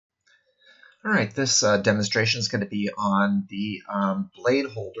All right, this demonstration is going to be on the blade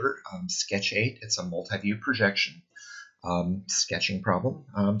holder Sketch 8. It's a multi-view projection sketching problem.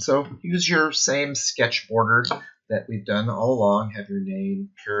 So use your same sketch border that we've done all along. Have your name,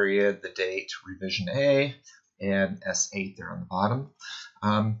 period, the date, revision A, and S8 there on the bottom.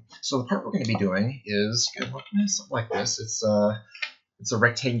 So the part we're going to be doing is something like this. It's a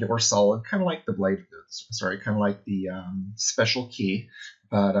rectangular solid, kind of like the blade, kind of like the special key,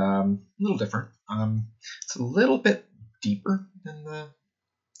 but a little different. It's a little bit deeper than the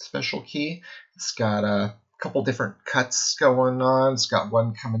special key. It's got a couple different cuts going on. It's got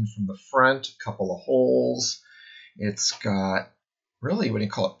one coming from the front, a couple of holes. It's got really, what do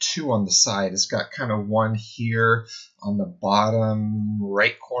you call it, two on the side. It's got kind of one here on the bottom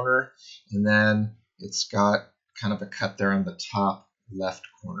right corner, and then it's got kind of a cut there on the top left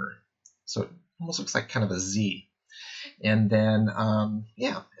corner. So it almost looks like kind of a Z. And then, and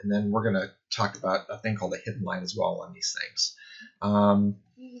then we're going to talk about a thing called a hidden line as well on these things.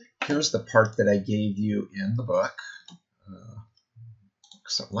 Here's the part that I gave you in the book.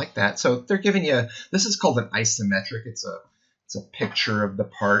 Something like that. So they're giving you, this is called an isometric. It's a picture of the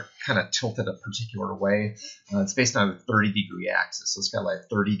part kind of tilted a particular way. It's based on a 30-degree axis. So it's got like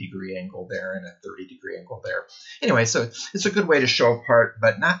a 30-degree angle there and a 30-degree angle there. Anyway, so it's a good way to show a part,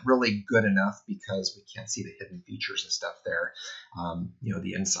 but not really good enough because we can't see the hidden features and stuff there.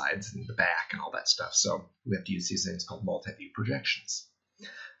 The insides and the back and all that stuff. So we have to use these things called multi-view projections.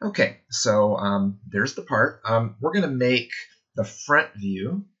 Okay, so there's the part. We're going to make the front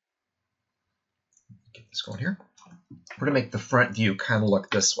view. Get this going here. We're going to make the front view kind of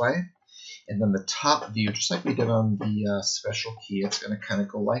look this way. And then the top view, just like we did on the special key, it's going to kind of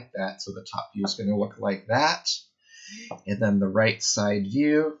go like that. So the top view is going to look like that. And then the right side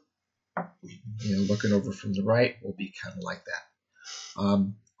view, looking over from the right, will be kind of like that.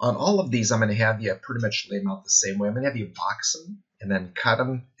 On all of these, I'm going to have you pretty much lay them out the same way. I'm going to have you box them and then cut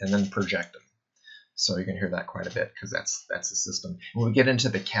them and then project them. So you're going to hear that quite a bit because that's the system. When we get into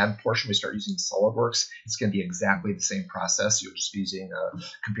the CAD portion, we start using SolidWorks. It's going to be exactly the same process. You'll just be using a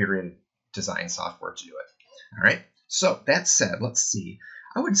computer-aided design software to do it. All right. So that said, let's see.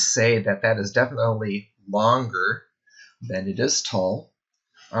 I would say that that is definitely longer than it is tall.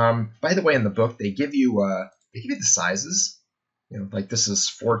 By the way, in the book, they give you the sizes. Like this is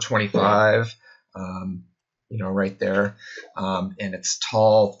 425. Right there, and it's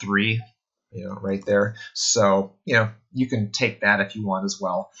tall 3. Right there. So, you can take that if you want as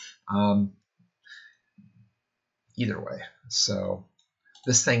well. Either way. So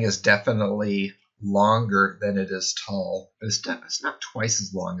this thing is definitely longer than it is tall, but it's not twice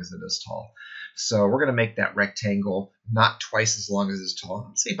as long as it is tall. So we're going to make that rectangle not twice as long as it is tall.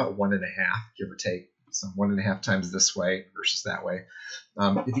 I'd say about 1.5, give or take. So 1.5 times this way versus that way.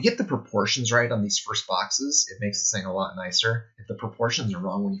 If you get the proportions right on these first boxes, it makes this thing a lot nicer. If the proportions are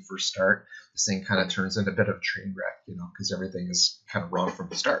wrong when you first start, this thing kind of turns into a bit of a train wreck, because everything is kind of wrong from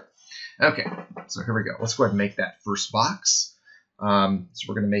the start. Okay, so here we go. Let's go ahead and make that first box. So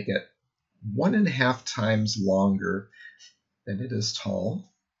we're going to make it 1.5 times longer than it is tall.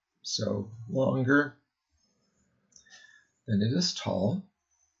 So longer than it is tall.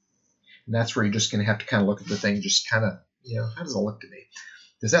 And that's where you're just going to have to kind of look at the thing, just kind of, how does it look to me?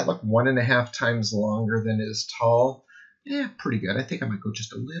 Does that look 1.5 times longer than it is tall? Yeah, pretty good. I think I might go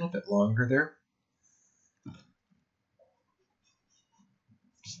just a little bit longer there.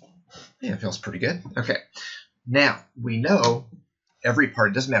 Yeah, it feels pretty good. Okay. Now, we know every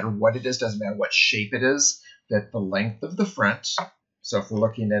part, it doesn't matter what it is, doesn't matter what shape it is, that the length of the front, so if we're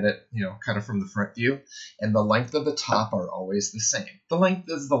looking at it, kind of from the front view, and the length of the top are always the same. The length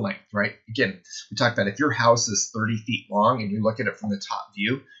is the length, right? Again, we talked about if your house is 30 feet long and you look at it from the top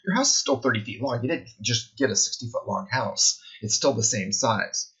view, your house is still 30 feet long. You didn't just get a 60-foot long house. It's still the same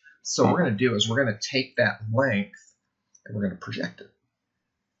size. So what we're going to do is we're going to take that length and we're going to project it.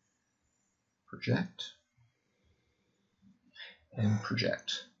 Project. And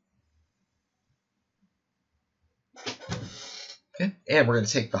project. Okay, and we're going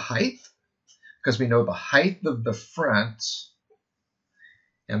to take the height, because we know the height of the front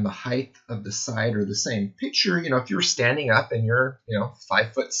and the height of the side are the same. Picture, if you're standing up and you're,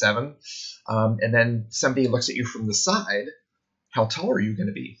 5'7", and then somebody looks at you from the side, how tall are you going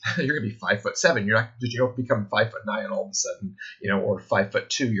to be? You're going to be 5'7". You don't become 5'9" all of a sudden, or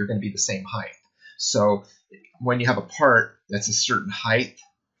 5'2". You're going to be the same height. So when you have a part that's a certain height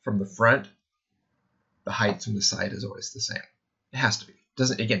from the front, the height from the side is always the same. It has to be.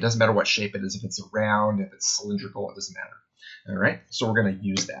 Doesn't matter what shape it is. If it's a round, if it's cylindrical, it doesn't matter. All right, so we're going to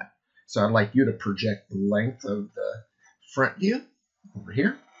use that. So I'd like you to project the length of the front view over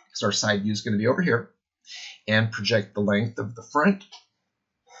here, because our side view is going to be over here, and project the length of the front,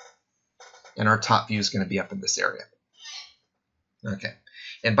 and our top view is going to be up in this area. Okay,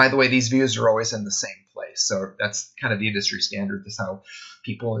 and by the way, these views are always in the same place, so that's kind of the industry standard. This is how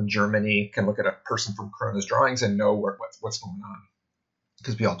people in Germany can look at a person from Corona's drawings and know what's going on,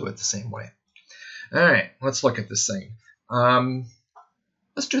 because we all do it the same way. All right, let's look at this thing.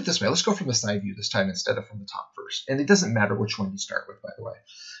 Let's do it this way. Let's go from the side view this time instead of from the top first. And it doesn't matter which one you start with, by the way.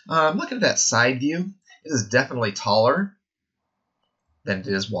 Looking at that side view, it is definitely taller than it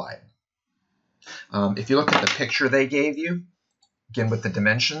is wide. If you look at the picture they gave you, again with the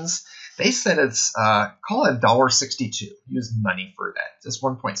dimensions, they said it's, call it $1.62. Use money for that. It's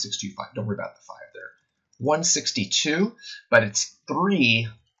 1.625. Don't worry about the 5 there. 162, but it's 3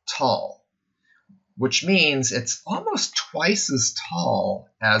 tall, which means it's almost twice as tall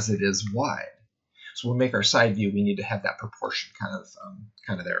as it is wide. So when we make our side view, we need to have that proportion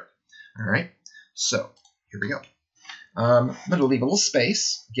kind of there. All right, so here we go. I'm going to leave a little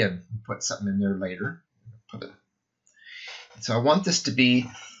space. Again, put something in there later. Put it. So I want this to be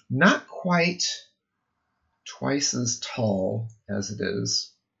not quite twice as tall as it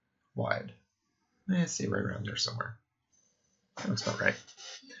is wide. Let's see, right around there somewhere. That looks about right.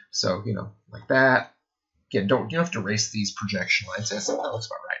 So, you know, like that. Again, you don't have to erase these projection lines. That looks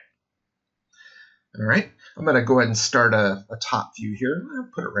about right. All right, I'm going to go ahead and start a top view here. I'll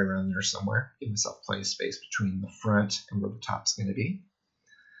put it right around there somewhere. Give myself plenty of space between the front and where the top's going to be.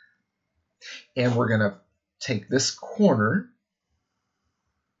 And we're going to take this corner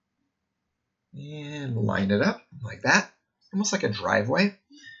and line it up like that, almost like a driveway.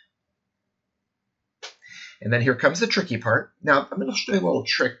 And then here comes the tricky part. Now, I'm going to show you a little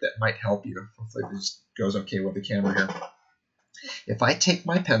trick that might help you. Hopefully this goes okay with the camera here. If I take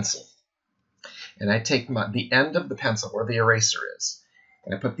my pencil, and I take the end of the pencil where the eraser is,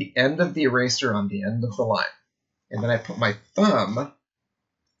 and I put the end of the eraser on the end of the line, and then I put my thumb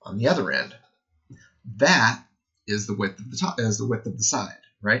on the other end, that is the width of the top, is the width of the side,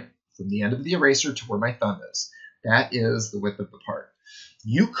 right? From the end of the eraser to where my thumb is. That is the width of the part.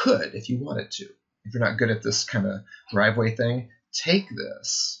 You could, if you wanted to, if you're not good at this kind of driveway thing, take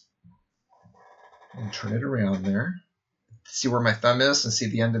this and turn it around there. See where my thumb is and see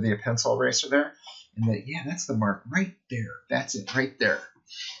the end of the pencil eraser there? And then, yeah, that's the mark right there. That's it right there.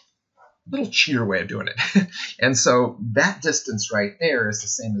 Little cheater way of doing it. And so that distance right there is the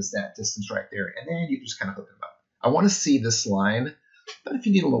same as that distance right there. And then you just kind of hook them up. I want to see this line, but if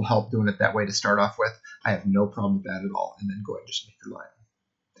you need a little help doing it that way to start off with, I have no problem with that at all. And then go ahead and just make your line.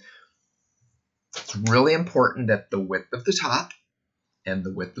 It's really important that the width of the top and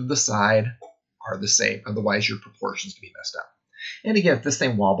the width of the side are the same. Otherwise, your proportions can be messed up. And again, if this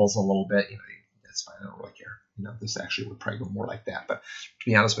thing wobbles a little bit, you know, that's fine. I don't really care. You know, this actually would probably go more like that. But to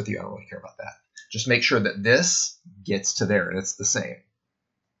be honest with you, I don't really care about that. Just make sure that this gets to there and it's the same.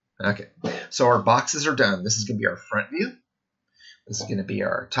 Okay, so our boxes are done. This is going to be our front view. This is going to be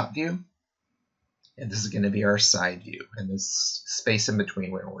our top view. And this is going to be our side view. And this space in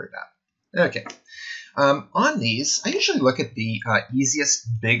between we don't worry about. Okay. On these, I usually look at the easiest,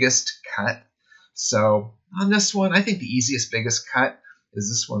 biggest cut. So on this one, I think the easiest, biggest cut is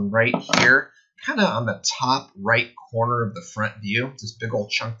this one right here, kind of on the top right corner of the front view. This big old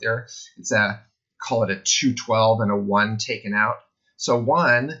chunk there. It's call it a 212 and a 1 taken out. So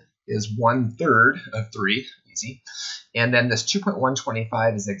 1 is 1/3 of 3, easy. And then this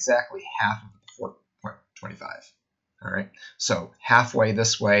 2.125 is exactly half of the 4.25. All right, so halfway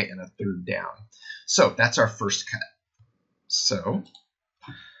this way and 1/3 down. So that's our first cut. So,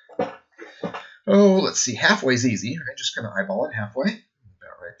 let's see, halfway is easy. Right? Just kind of eyeball it halfway,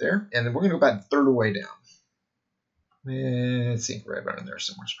 about right there. And then we're going to go about 1/3 of the way down. Let's see, right about in there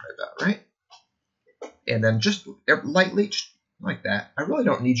somewhere is probably about right. And then just lightly, just like that. I really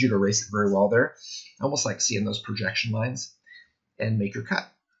don't need you to erase it very well there. I almost like seeing those projection lines and make your cut.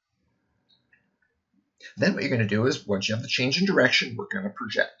 Then what you're going to do is, once you have the change in direction, we're going to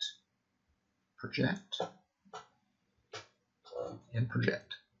project. Project. And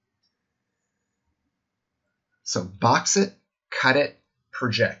project. So box it, cut it,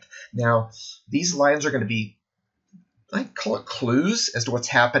 project. Now, these lines are going to be, I call it clues as to what's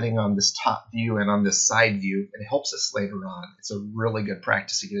happening on this top view and on this side view. It helps us later on. It's a really good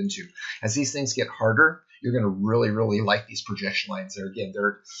practice to get into. As these things get harder, you're going to really, really like these projection lines. Again,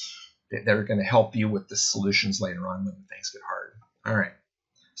 they're going to help you with the solutions later on when things get hard. All right.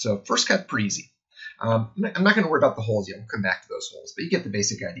 So first cut, pretty easy. I'm not going to worry about the holes yet. We'll come back to those holes, but you get the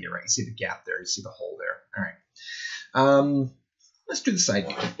basic idea, right? You see the gap there. You see the hole there. All right. Let's do the side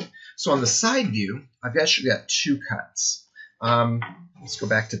view. So on the side view, I've actually got 2 cuts. Let's go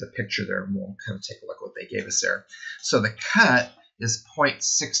back to the picture there, and we'll kind of take a look at what they gave us there. So the cut is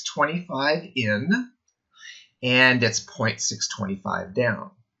 0.625 in, and it's 0.625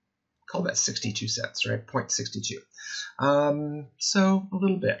 down. Call that 62 cents, right? 0.62. So a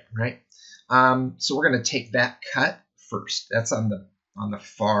little bit, right? So we're going to take that cut first. That's on the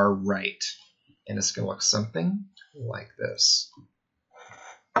far right, and it's going to look something like this.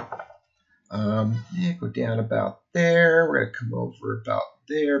 Yeah, go down about there. We're going to come over about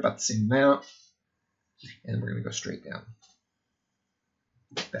there, about the same amount, and we're going to go straight down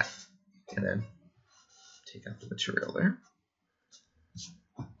like that, and then take out the material there.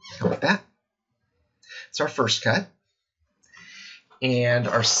 Like that. It's our first cut, and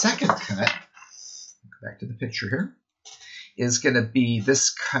our second cut, go back to the picture here, is going to be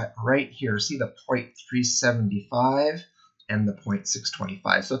this cut right here. See the 0.375 and the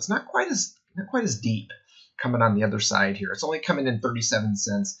 0.625. So it's not quite as deep coming on the other side here. It's only coming in 37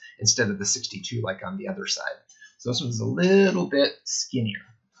 cents instead of the 62 like on the other side. So this one's a little bit skinnier.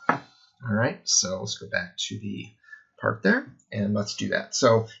 All right, so let's go back to the part there, and let's do that.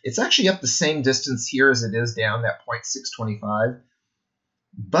 So it's actually up the same distance here as it is down, that 0.625,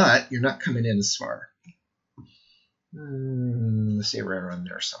 but you're not coming in as far. Let's say right around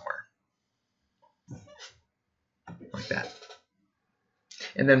there somewhere. Like that.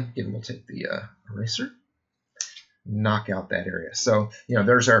 And then again, we'll take the eraser, knock out that area. So,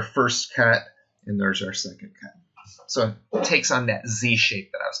 there's our first cut, and there's our second cut. So it takes on that Z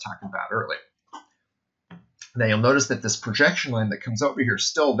shape that I was talking about earlier. Now you'll notice that this projection line that comes over here is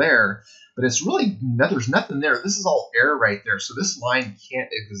still there, but it's really, there's nothing there. This is all air right there, so this line can't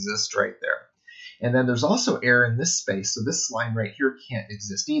exist right there. And then there's also air in this space, so this line right here can't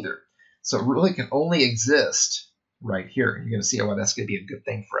exist either. So it really can only exist right here. You're going to see how that's going to be a good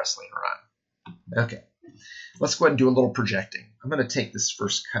thing for us later on. Okay, let's go ahead and do a little projecting. I'm going to take this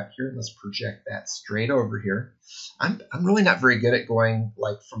first cut here, and let's project that straight over here. I'm really not very good at going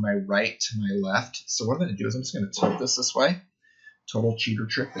like from my right to my left. So what I'm going to do is I'm just going to tilt this way. Total cheater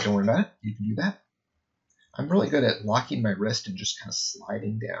trick, but don't worry about it. You can do that. I'm really good at locking my wrist and just kind of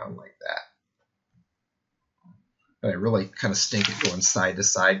sliding down like that. But I really kind of stink at going side to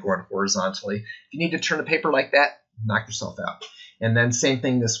side, going horizontally. If you need to turn the paper like that, knock yourself out. And then same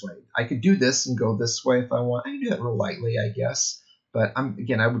thing this way. I could do this and go this way if I want. I can do that real lightly, I guess. But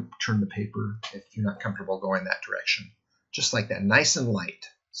again, I would turn the paper if you're not comfortable going that direction. Just like that, nice and light,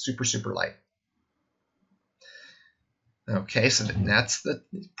 super, super light. Okay, so that's the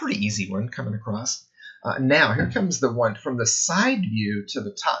pretty easy one coming across. Now, here comes the one from the side view to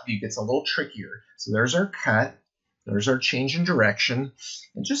the top view. Gets a little trickier. So there's our cut. There's our change in direction.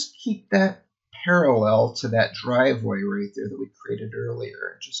 And just keep that parallel to that driveway right there that we created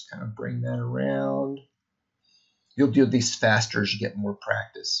earlier. Just kind of bring that around. You'll do these faster as you get more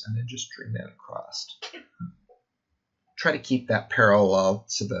practice, and then just bring that across. Try to keep that parallel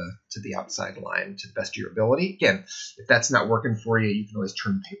to the outside line to the best of your ability. Again, if that's not working for you, you can always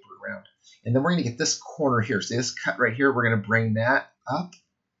turn the paper around. And then we're going to get this corner here. So this cut right here, we're going to bring that up.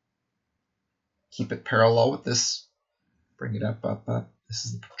 Keep it parallel with this. Bring it up, up, up. This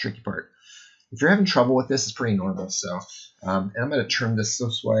is the tricky part. If you're having trouble with this, it's pretty normal. So, and I'm going to turn this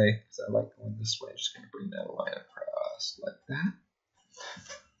way because I like going this way. Just going to bring that line across like that.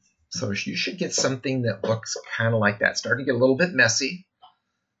 So you should get something that looks kind of like that. Starting to get a little bit messy,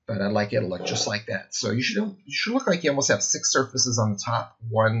 but I'd like it to look just like that. So you should look like you almost have 6 surfaces on the top.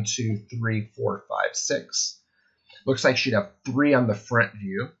 1, 2, 3, 4, 5, 6. Looks like you'd have 3 on the front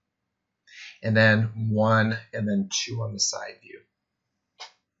view, and then 1 and then 2 on the side view.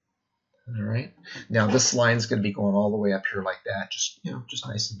 All right. Now this line is going to be going all the way up here like that, just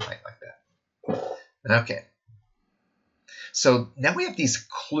nice and light like that. Okay. So now we have these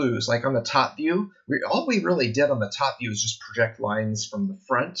clues, like on the top view. All we really did on the top view is just project lines from the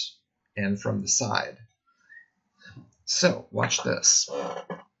front and from the side. So watch this.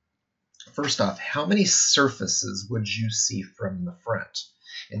 First off, how many surfaces would you see from the front?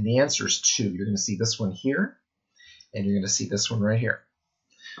 And the answer is 2. You're going to see this one here, and you're going to see this one right here.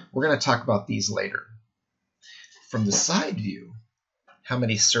 We're going to talk about these later. From the side view, how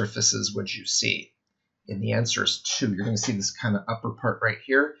many surfaces would you see? And the answer is 2. You're going to see this kind of upper part right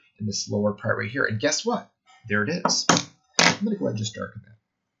here and this lower part right here. And guess what? There it is. I'm going to go ahead and just darken that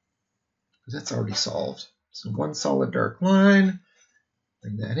because that's already solved. So one solid dark line.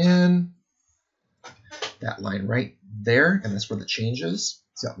 Bring that in. That line right there, and that's where the change is.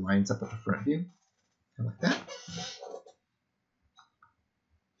 So that lines up at the front view. Kind of like that.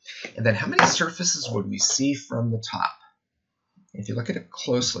 And then how many surfaces would we see from the top? If you look at it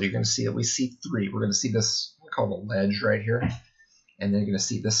closely, you're going to see that we see 3. We're going to see this called a ledge right here. And then you're going to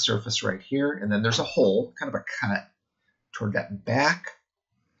see this surface right here. And then there's a hole, kind of a cut, toward that back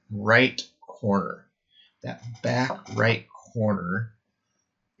right corner. That back right corner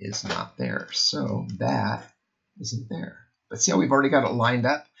is not there. So that isn't there. But see how we've already got it lined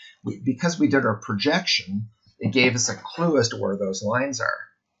up? Because we did our projection, it gave us a clue as to where those lines are.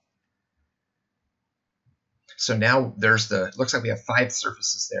 So now looks like we have 5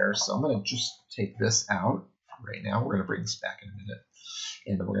 surfaces there. So I'm going to just take this out right now. We're going to bring this back in a minute.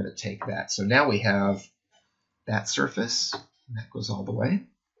 And then we're going to take that. So now we have that surface. And that goes all the way.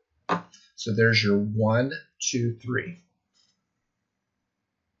 So there's your 1, 2, 3.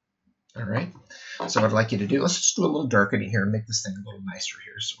 All right. So what I'd like you to do, let's just do a little darkening here and make this thing a little nicer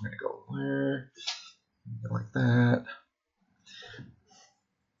here. So we're going to go there, like that.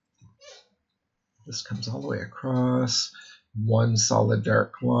 This comes all the way across. One solid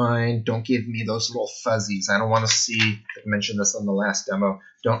dark line. Don't give me those little fuzzies. I don't want to see. I mentioned this on the last demo.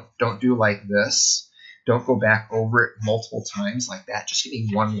 Don't do like this. Don't go back over it multiple times like that. Just give me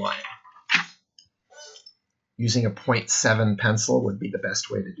one line. Using a 0.7 pencil would be the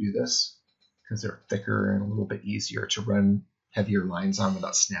best way to do this because they're thicker and a little bit easier to run heavier lines on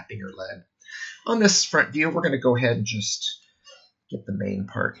without snapping your lead. On this front view, we're going to go ahead and just get the main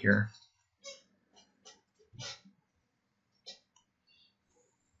part here.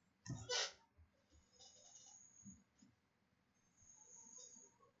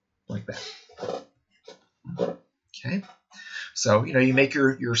 Like that. Okay. So, you make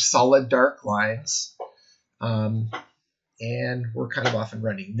your solid dark lines, and we're kind of off and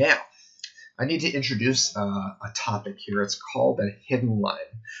running. Now, I need to introduce a topic here. It's called a hidden line.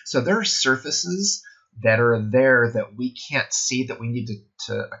 So there are surfaces that are there that we can't see that we need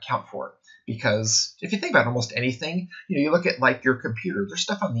to account for. Because if you think about almost anything, you look at like your computer, there's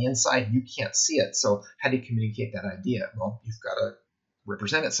stuff on the inside, you can't see it. So how do you communicate that idea? Well, you've got to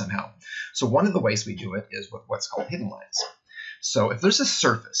represent it somehow. So one of the ways we do it is with what's called hidden lines. So if there's a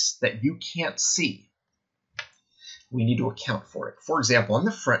surface that you can't see, we need to account for it. For example, on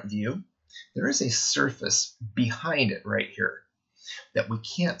the front view, there is a surface behind it right here that we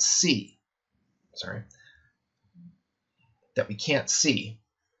can't see. That we can't see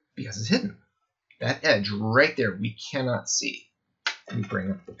because it's hidden. That edge right there, we cannot see. Let me bring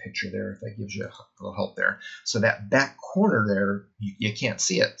up the picture there if that gives you a little help there. So that back corner there, you can't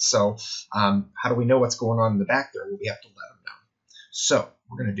see it. So how do we know what's going on in the back there? Well, we have to let them know. So what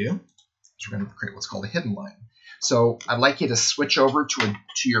we're going to do is we're going to create what's called a hidden line. So I'd like you to switch over to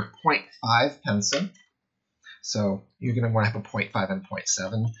your 0.5 pencil. So you're going to want to have a 0.5 and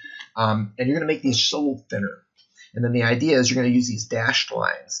 0.7. And you're going to make these just a little thinner. And then the idea is you're going to use these dashed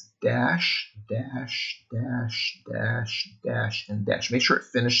lines. Dash, dash, dash, dash, dash, and dash. Make sure it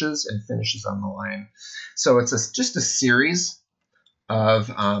finishes on the line. So it's just a series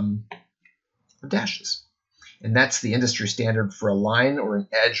of dashes. And that's the industry standard for a line or an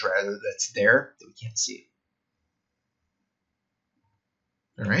edge, rather, that's there that we can't see.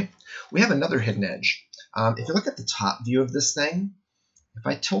 All right. We have another hidden edge. If you look at the top view of this thing, if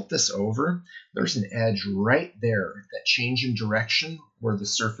I tilt this over, there's an edge right there, that change in direction where the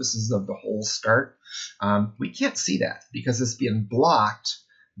surfaces of the holes start. We can't see that because it's being blocked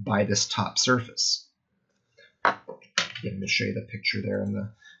by this top surface. Again, let me show you the picture there.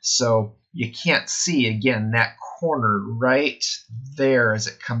 So you can't see, again, that corner right there as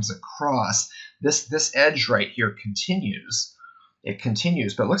it comes across. This edge right here continues. It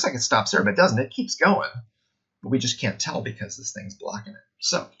continues, but it looks like it stops there, but it doesn't. It keeps going. But we just can't tell because this thing's blocking it.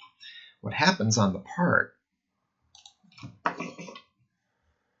 So what happens on the part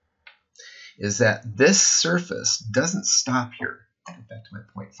is that this surface doesn't stop here. Go back to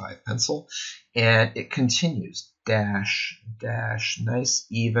my 0.5 pencil, and it continues. Dash, dash, nice,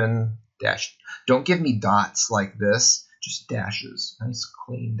 even, dash. Don't give me dots like this, just dashes. Nice,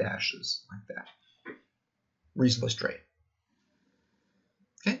 clean dashes like that. Reasonably straight.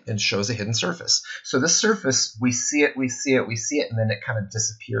 Okay, and shows a hidden surface. So this surface, we see it, and then it kind of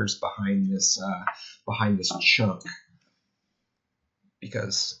disappears behind this chunk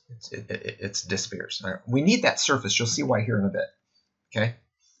because it disappears. All right. We need that surface. You'll see why here in a bit. Okay.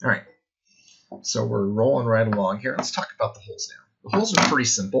 All right. So we're rolling right along here. Let's talk about the holes now. The holes are pretty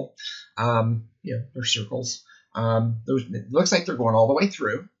simple. They're circles. It looks like they're going all the way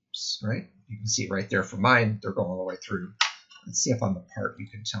through. Right. You can see it right there for mine. They're going all the way through. Let's see if on the part you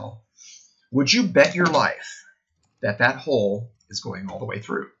can tell. Would you bet your life that that hole is going all the way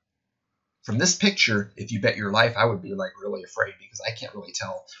through? From this picture, if you bet your life, I would be like really afraid because I can't really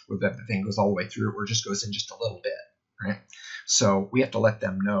tell whether the thing goes all the way through or just goes in just a little bit, right? So we have to let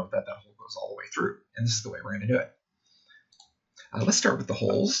them know that that hole goes goes all the way through. And this is the way we're going to do it. Let's start with the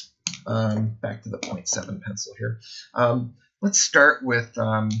holes. Back to the 0.7 pencil here. Let's start with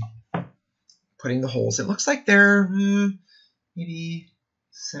putting the holes. It looks like they're maybe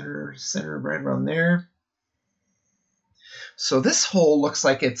center right around there. So this hole looks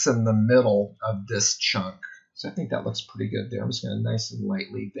like it's in the middle of this chunk. So I think that looks pretty good there. I'm just going to nice and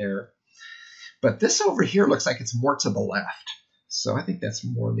lightly there. But this over here looks like it's more to the left. So I think that's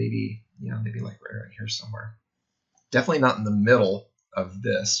more maybe, maybe like right here somewhere. Definitely not in the middle of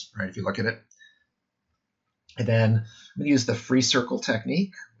this, right, if you look at it. And then I'm going to use the free circle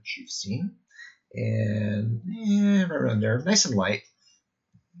technique, which you've seen. And right around there, nice and light.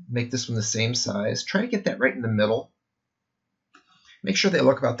 Make this one the same size. Try to get that right in the middle. Make sure they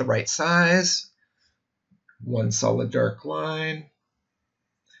look about the right size. One solid dark line.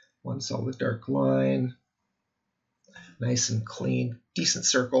 One solid dark line. Nice and clean, decent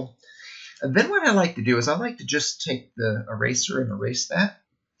circle. And then what I like to do is I like to just take the eraser and erase that.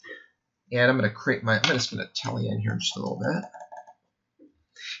 And I'm going to create I'm just going to tally in here just a little bit.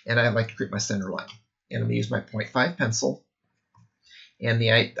 And I like to create my center line. And I'm going to use my 0.5 pencil. And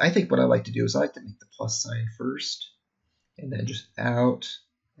I think what I like to do is I like to make the plus sign first. And then just out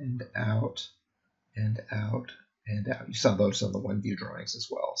and out and out and out. You saw those on the one view drawings as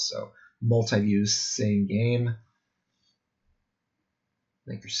well. So multi-views, same game.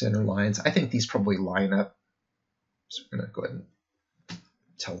 Make your center lines. I think these probably line up. So we're going to go ahead and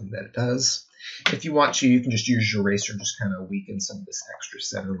tell them that it does. If you want to, you can just use your eraser and just kind of weaken some of this extra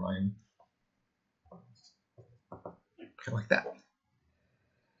center line. Kind of like that.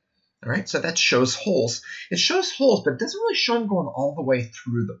 All right, so that shows holes. It shows holes, but it doesn't really show them going all the way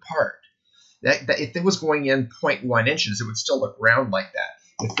through the part. That if it was going in 0.1 inches, it would still look round like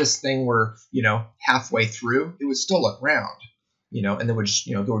that. If this thing were, halfway through, it would still look round, and then would just,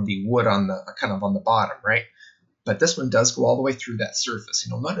 there would be wood on the kind of on the bottom, right? But this one does go all the way through that surface.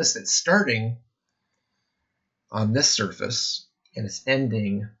 You'll notice it's starting on this surface and it's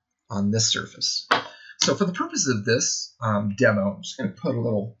ending on this surface. So for the purpose of this demo, I'm just going to put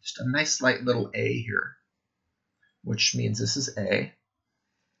just a nice light little A here, which means this is A.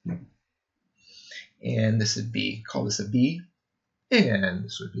 And this would be, call this a B. And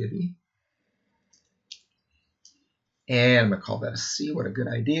this would be a B. And I'm going to call that a C. What a good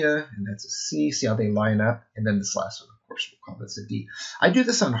idea. And that's a C. See how they line up? And then this last one, of course, we'll call this a D. I do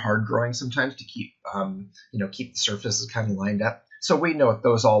this on hard drawing sometimes to keep, keep the surfaces kind of lined up. So we know if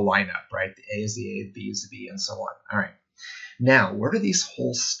those all line up, right? The A is the A, the B is the B, and so on. All right. Now, where do these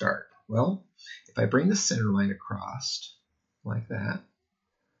holes start? Well, if I bring the center line across like that,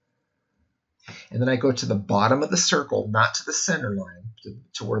 and then I go to the bottom of the circle, not to the center line,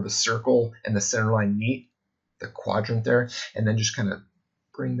 to where the circle and the center line meet, the quadrant there, and then just kind of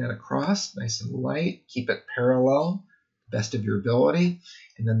bring that across, nice and light, keep it parallel, best of your ability,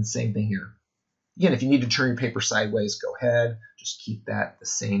 and then the same thing here. Again, if you need to turn your paper sideways, go ahead. Just keep that the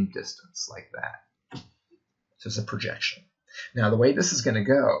same distance like that. So it's a projection. Now, the way this is going to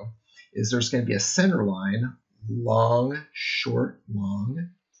go is there's going to be a center line, long, short,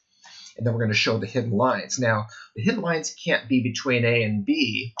 long, and then we're going to show the hidden lines. Now, the hidden lines can't be between A and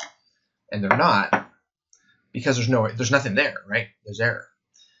B, and they're not, because there's nothing there, right? There's error.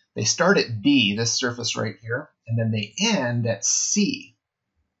 They start at B, this surface right here, and then they end at C.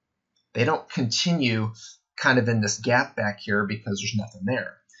 They don't continue kind of in this gap back here because there's nothing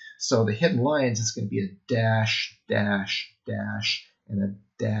there. So the hidden lines is going to be a dash, dash, dash, and a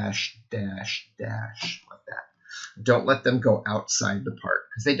dash, dash, dash, like that. Don't let them go outside the part,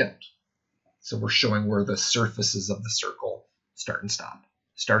 because they don't. So we're showing where the surfaces of the circle start and stop.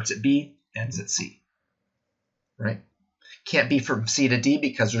 Starts at B, ends at C. Right? Can't be from C to D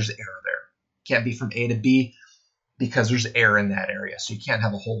because there's error there. Can't be from A to B because there's error in that area. So you can't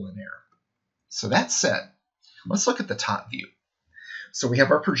have a hole in error. So that said, let's look at the top view. So we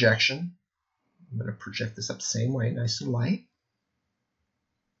have our projection. I'm going to project this up the same way, nice and light.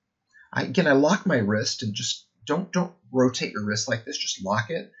 Again, I lock my wrist, and just don't rotate your wrist like this. Just lock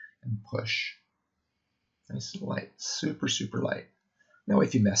it and push. Nice and light, super, super light. Now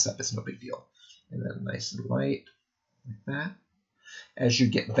if you mess up, it's no big deal. And then nice and light, like that. As you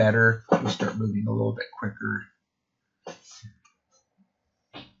get better, you'll start moving a little bit quicker.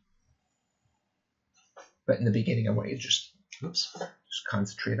 But in the beginning, I want you to just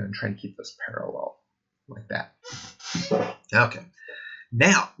concentrate on trying to keep this parallel, like that. Okay.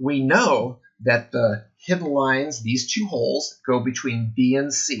 Now, we know that the hidden lines, these two holes, go between B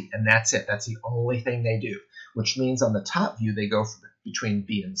and C, and that's it. That's the only thing they do, which means on the top view, they go between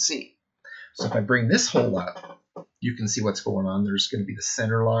B and C. So if I bring this hole up, you can see what's going on. There's going to be the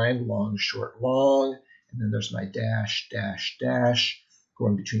center line, long, short, long, and then there's my dash, dash, dash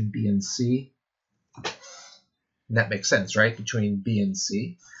going between B and C. And that makes sense, right? Between B and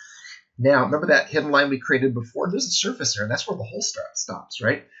C. Now, remember that hidden line we created before? There's a surface there, and that's where the hole stops,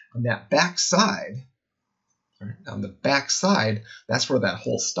 right? On that back side, on the back side, that's where that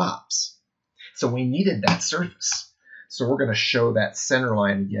hole stops. So we needed that surface. So we're going to show that center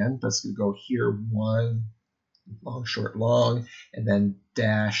line again, but it's going to go here, 1, long, short, long, and then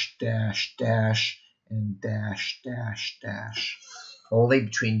dash, dash, dash, and dash, dash, dash, only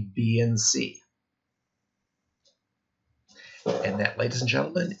between B and C. And that, ladies and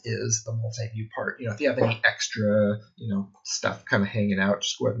gentlemen, is the multi-view part. If you have any extra, stuff kind of hanging out,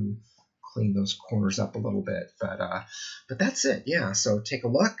 just go ahead and clean those corners up a little bit. But that's it. Yeah. So take a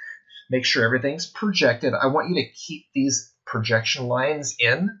look. Make sure everything's projected. I want you to keep these projection lines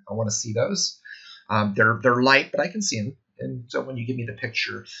in. I want to see those. They're light, but I can see them. And so when you give me the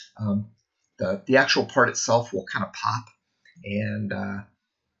picture, the actual part itself will kind of pop, and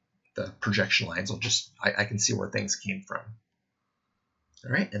the projection lines will just, I can see where things came from.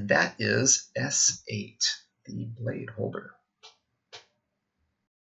 All right, and that is S8, the blade holder.